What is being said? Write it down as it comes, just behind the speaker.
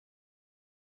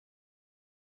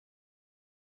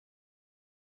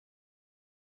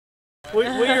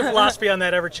Will your philosophy on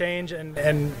that ever change? And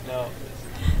No.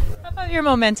 How about your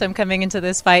momentum coming into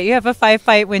this fight? You have a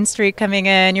 5-fight win streak coming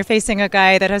in. You're facing a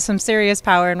guy that has some serious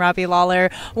power in Robbie Lawler.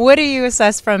 What do you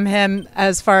assess from him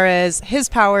as far as his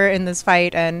power in this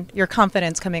fight and your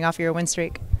confidence coming off your win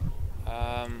streak?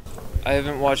 I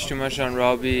haven't watched too much on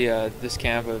Robbie this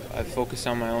camp. I've focused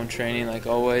on my own training like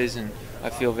always, and I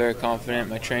feel very confident.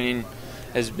 My training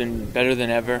has been better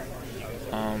than ever.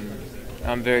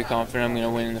 I'm very confident I'm going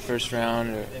to win in the first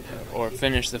round or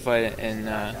finish the fight in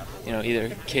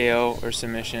either KO or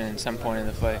submission at some point in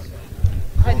the fight.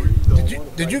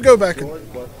 Did you go back and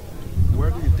Where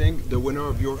do you think the winner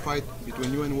of your fight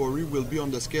between you and Rory will be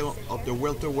on the scale of the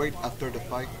welterweight after the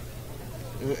fight?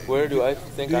 Where do I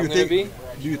think I'm going to be?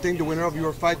 Do you think the winner of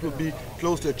your fight will be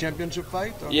close to a championship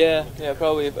fight? Or? Yeah,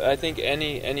 probably. I think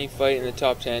any fight in the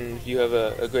top 10, if you have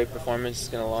a great performance, it's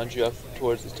going to launch you up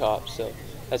towards the top. So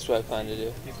that's what I plan to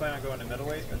do. You plan on going to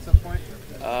middleweight at some point?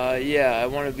 Yeah, I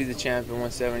want to be the champ in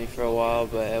 170 for a while,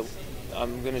 but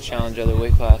I'm going to challenge other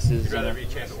weight classes. You'd rather be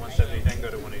champ at 170 than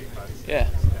go to 185? Yeah.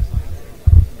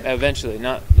 Eventually,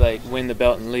 not like win the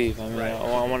belt and leave. I mean, right.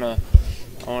 I want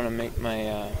to make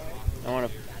my I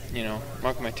want to,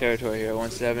 mark my territory here at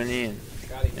 170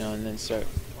 and then start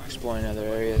exploring other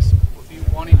areas. if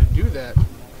you wanting to do that,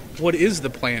 what is the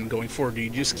plan going forward? Do you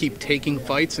just keep taking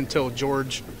fights until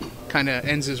George kind of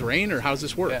ends his reign, or how's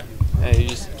this work? Yeah, you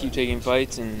just keep taking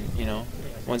fights and,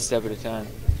 one step at a time.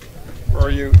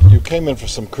 Rory, you came in for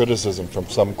some criticism from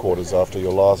some quarters after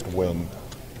your last win.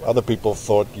 Other people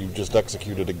thought you just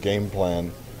executed a game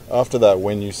plan. After that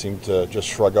win, you seemed to just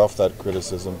shrug off that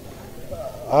criticism.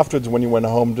 Afterwards, when you went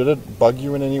home, did it bug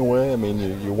you in any way? I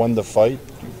mean, you won the fight.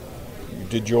 You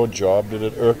did your job. Did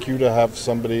it irk you to have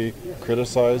somebody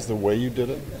criticize the way you did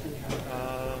it?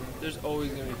 There's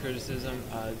always going to be criticism.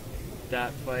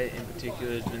 That fight in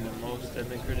particular has been the most I've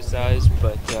been criticized,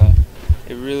 but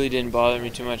it really didn't bother me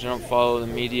too much. I don't follow the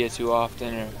media too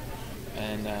often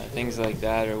and things like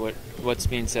that, or what's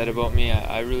being said about me.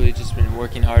 I really just been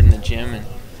working hard in the gym, and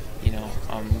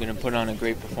I'm going to put on a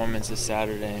great performance this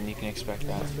Saturday, and you can expect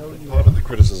that. Part of the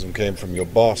criticism came from your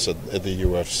boss at the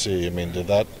UFC. I mean, did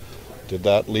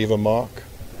that leave a mark?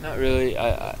 Not really.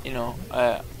 I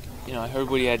heard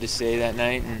what he had to say that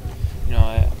night, and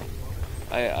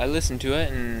I listened to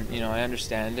it, and I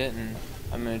understand it, and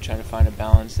I'm going to try to find a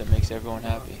balance that makes everyone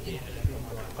happy.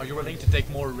 Are you willing to take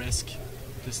more risk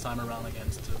this time around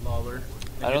against Lawler?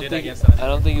 I don't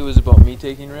think it was about me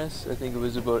taking risks. I think it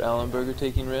was about Ellenberger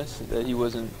taking risks that he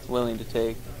wasn't willing to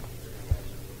take.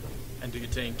 And do you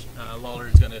think Lawler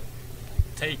is going to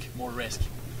take more risk?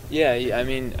 Yeah, I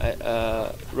mean,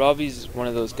 Robbie's one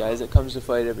of those guys that comes to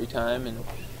fight every time, and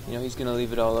he's going to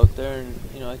leave it all out there,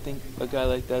 and I think a guy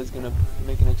like that is going to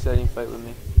make an exciting fight with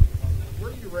me.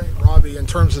 Where do you rank Robbie in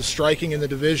terms of striking in the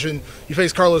division? You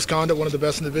face Carlos Condit, one of the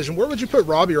best in the division. Where would you put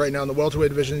Robbie right now in the welterweight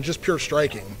division in just pure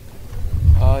striking?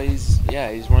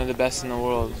 He's one of the best in the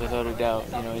world, without a doubt.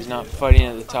 He's not fighting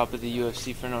at the top of the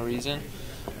UFC for no reason.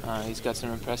 He's got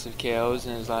some impressive KOs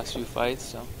in his last few fights,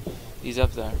 so he's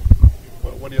up there.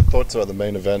 What are your thoughts about the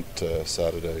main event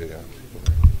Saturday?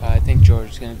 I think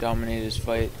George is going to dominate his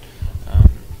fight.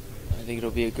 I think it'll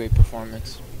be a great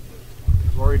performance.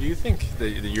 Rory, do you think that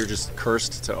you're just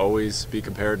cursed to always be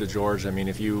compared to George? I mean,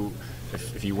 if you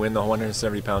win the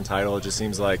 170-pound title, it just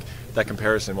seems like that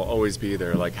comparison will always be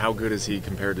there. Like, how good is he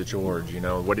compared to George?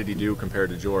 What did he do compared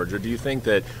to George? Or do you think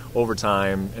that over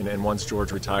time, and once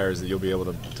George retires, that you'll be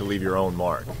able to leave your own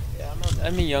mark? Yeah,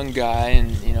 I'm a young guy,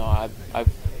 and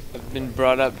I've been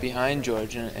brought up behind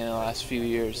George in the last few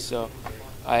years, so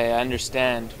I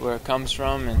understand where it comes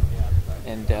from,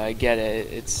 and I get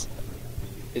it.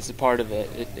 It's a part of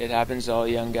it. It happens to all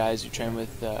young guys who train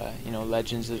with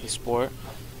legends of the sport.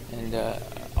 And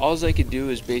all I could do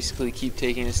is basically keep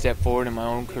taking a step forward in my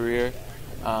own career,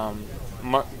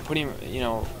 putting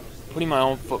my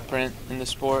own footprint in the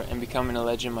sport and becoming a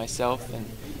legend myself. And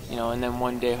and then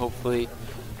one day, hopefully,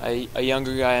 a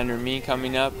younger guy under me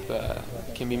coming up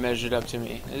can be measured up to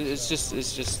me. It's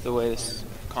just the way this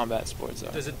combat sports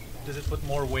are. Does it put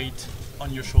more weight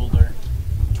on your shoulder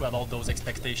to have all those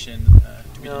expectations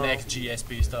to be the next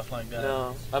GSP, stuff like that?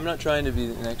 No, I'm not trying to be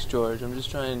the next George. I'm just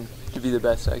trying to be the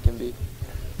best I can be.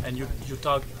 And you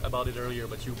talked about it earlier,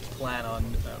 but you plan on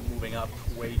moving up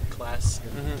weight class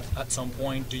at some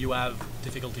point. Do you have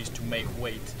difficulties to make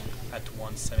weight at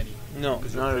 170? No,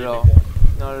 not at all.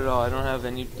 Not at all. I don't have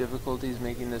any difficulties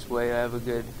making this weight. I have a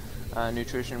good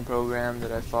nutrition program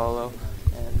that I follow,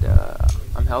 and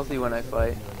I'm healthy when I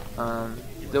fight.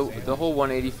 The whole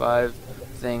 185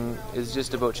 thing is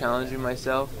just about challenging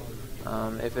myself.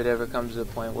 If it ever comes to the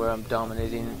point where I'm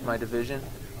dominating my division,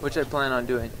 which I plan on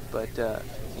doing. But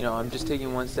you know, I'm just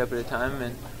taking one step at a time,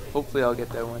 and hopefully I'll get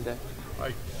there one day.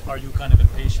 Are you kind of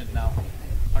impatient now?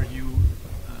 Are you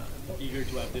eager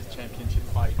to have this championship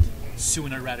fight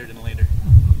sooner rather than later?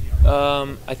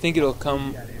 I think it'll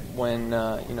come when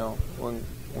you know,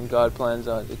 when God plans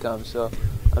on it to come. So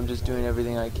I'm just doing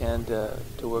everything I can to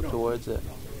work towards it.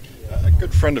 A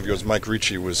good friend of yours, Mike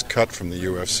Ricci, was cut from the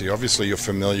UFC. Obviously, you're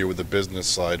familiar with the business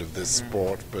side of this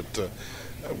sport, but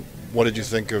what did you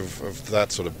think of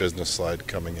that sort of business side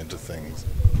coming into things?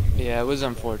 Yeah, it was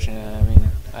unfortunate. I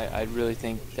mean, I really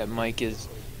think that Mike is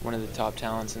one of the top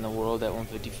talents in the world at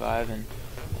 155, and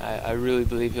I really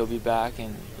believe he'll be back.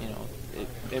 And you know,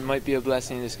 it might be a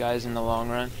blessing in disguise in the long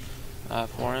run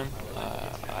for him.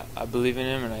 I believe in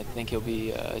him, and I think he'll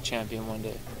be a champion one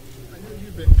day.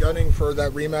 You've been gunning for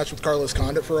that rematch with Carlos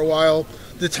Condit for a while.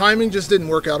 The timing just didn't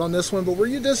work out on this one, but were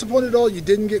you disappointed at all you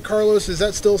didn't get Carlos? Is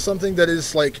that still something that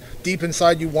is like deep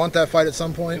inside you want that fight at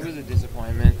some point? It was a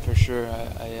disappointment for sure.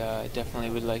 I definitely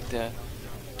would like to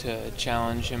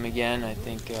challenge him again. I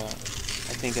think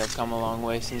I've come a long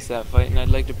way since that fight, and I'd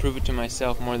like to prove it to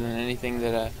myself more than anything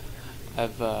that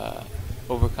I've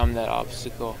overcome that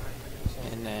obstacle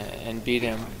and beat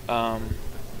him.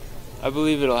 I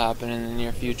believe it'll happen in the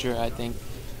near future. I think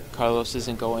Carlos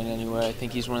isn't going anywhere. I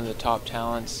think he's one of the top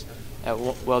talents at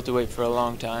welterweight for a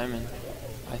long time, and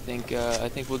I think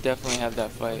we'll definitely have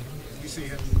that fight. You see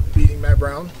him beating Matt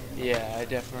Brown? Yeah,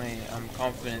 I'm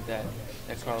confident that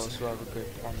Carlos will have a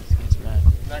great performance against Matt.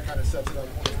 That kind of sets it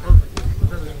up perfectly.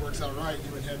 If everything works out right,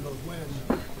 you and him both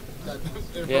win.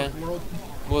 Yeah,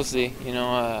 we'll see. You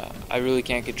know, I really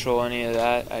can't control any of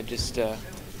that. I just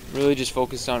really just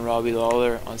focused on Robbie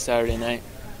Lawler on Saturday night.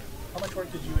 How much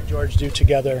work did you and George do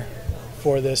together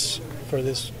for this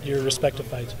your respective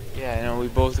fights? Yeah, you know, we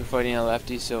both were fighting a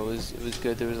lefty, so it was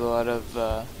good. There was a lot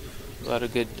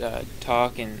of good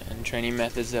talk and training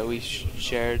methods that we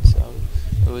shared. So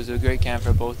it was a great camp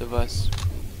for both of us.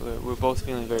 We're both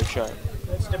feeling very sharp.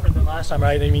 That's different than last time,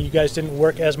 right? I mean, you guys didn't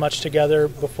work as much together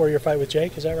before your fight with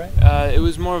Jake, is that right? It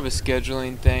was more of a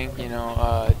scheduling thing, you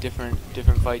know, different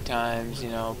fight times, you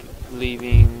know,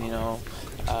 leaving, you know,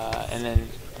 and then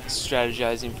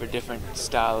strategizing for different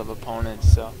style of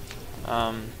opponents. So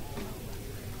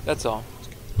that's all.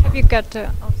 Have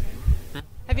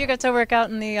you got to work out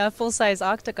in the full-size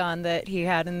octagon that he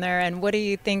had in there, and what do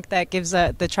you think that gives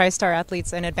the TriStar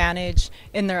athletes an advantage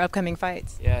in their upcoming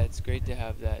fights? Yeah, it's great to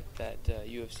have that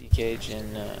UFC cage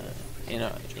in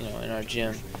our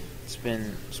gym. It's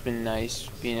been nice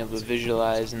being able to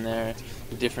visualize in there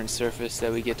the different surface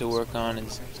that we get to work on.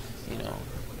 You know,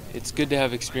 it's good to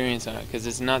have experience on it because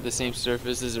it's not the same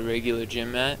surface as a regular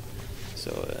gym mat,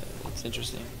 so it's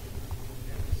interesting.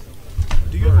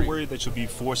 Do you ever worry that you'll be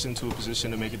forced into a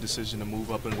position to make a decision to move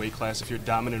up in weight class if you're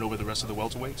dominant over the rest of the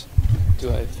welterweights?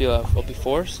 Do I feel I'll be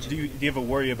forced? Do you ever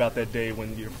worry about that day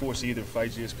when you're forced to either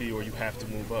fight GSP or you have to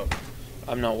move up?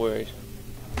 I'm not worried.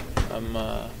 I'm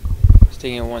just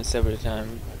taking it one step at a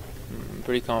time. I'm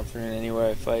pretty confident anywhere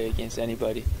I fight against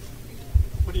anybody.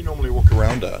 What do you normally walk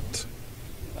around at?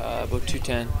 About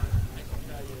 210.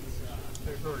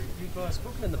 Rory, you've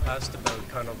spoken in the past about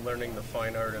kind of learning the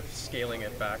fine art of scaling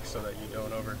it back so that you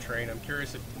don't overtrain. I'm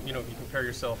curious if you compare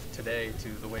yourself today to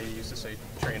the way you used to say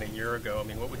train a year ago. I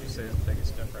mean, what would you say is the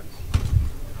biggest difference?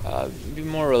 Be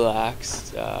more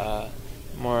relaxed,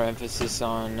 more emphasis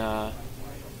on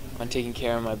taking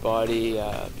care of my body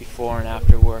before and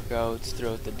after workouts,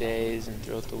 throughout the days and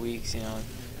throughout the weeks. You know,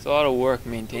 it's a lot of work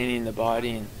maintaining the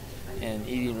body and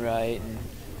eating right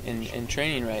and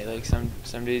training right. Like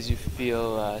some days you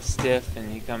feel stiff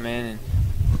and you come in and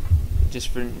just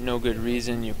for no good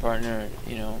reason your partner,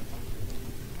 you know,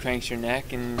 cranks your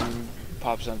neck and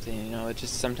pops something. You know, it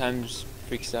just sometimes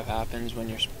freak stuff happens when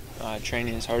you're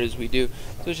training as hard as we do.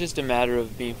 So it's just a matter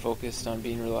of being focused on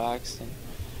being relaxed and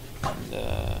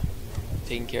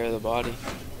taking care of the body.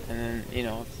 And then, you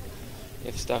know,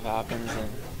 if stuff happens, then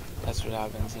that's what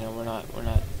happens. You know,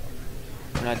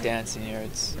 we're not dancing here.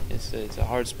 It's a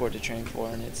hard sport to train for,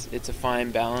 and it's a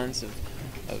fine balance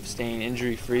of staying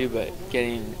injury free but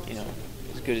getting, you know,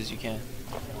 as good as you can.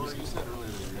 Well, you said earlier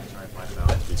that you're going to try and find a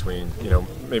balance between, you know,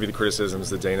 maybe the criticisms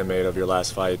that Dana made of your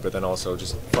last fight, but then also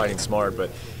just fighting smart.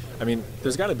 But I mean,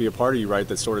 there's got to be a part of you, right,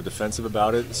 that's sort of defensive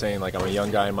about it, saying like, I'm a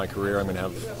young guy in my career, I'm going to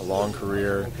have a long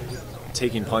career.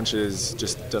 Taking punches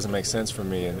just doesn't make sense for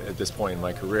me at this point in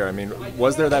my career. I mean,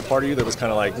 was there that part of you that was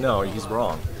kind of like, no, he's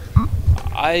wrong?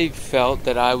 I felt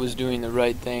that I was doing the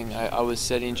right thing. I was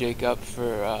setting Jake up for,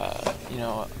 you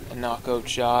know, a knockout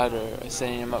shot or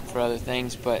setting him up for other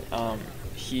things. But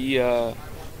he, you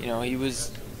know, he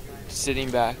was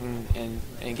sitting back and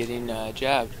getting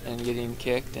jabbed and getting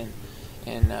kicked, and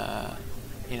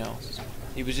you know,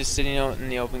 he was just sitting out in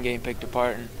the open, getting picked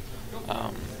apart, and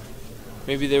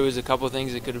maybe there was a couple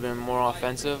things that could have been more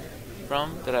offensive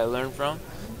that I learned from,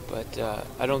 but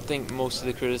I don't think most of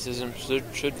the criticism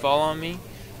should fall on me,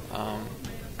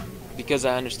 because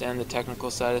I understand the technical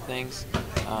side of things.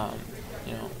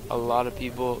 You know, a lot of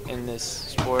people in this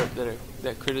sport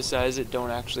that criticize it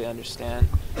don't actually understand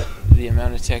the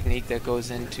amount of technique that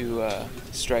goes into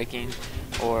striking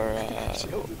or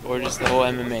just the whole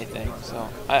MMA thing. So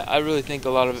I really think a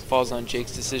lot of it falls on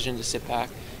Jake's decision to sit back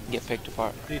and get picked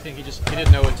apart. Do you think he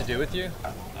didn't know what to do with you?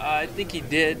 I think he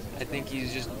did. I think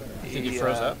he's just he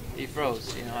froze up? He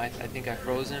froze. You know, I think I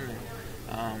froze him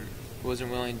and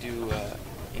wasn't willing to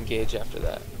engage after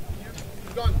that.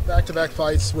 You've gone back-to-back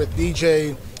fights with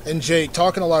DJ and Jake,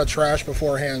 talking a lot of trash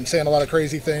beforehand, saying a lot of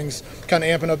crazy things, kind of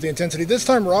amping up the intensity. This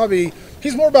time, Robbie,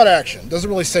 he's more about action, doesn't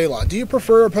really say a lot. Do you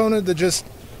prefer an opponent that just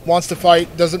wants to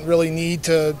fight, doesn't really need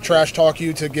to trash talk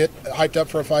you to get hyped up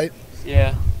for a fight?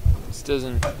 Yeah,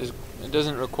 it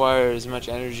doesn't require as much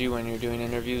energy when you're doing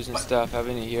interviews and stuff,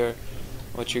 having to hear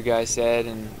what your guy said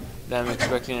and them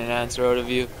expecting an answer out of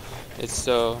you. It's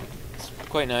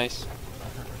quite nice.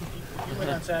 You win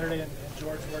on Saturday and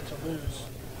George were to lose.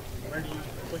 Where do you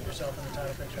put yourself in the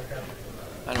title picture now?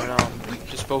 I don't know.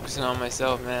 Just focusing on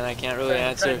myself, man. I can't really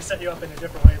answer. Trying to set you up in a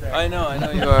different way there. I know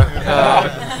you are.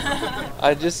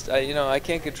 I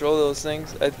can't control those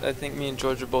things. I think me and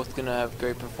George are both gonna have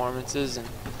great performances, and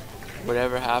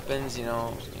whatever happens, you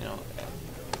know,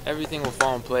 everything will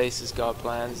fall in place as God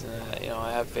plans, and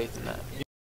I have faith in that.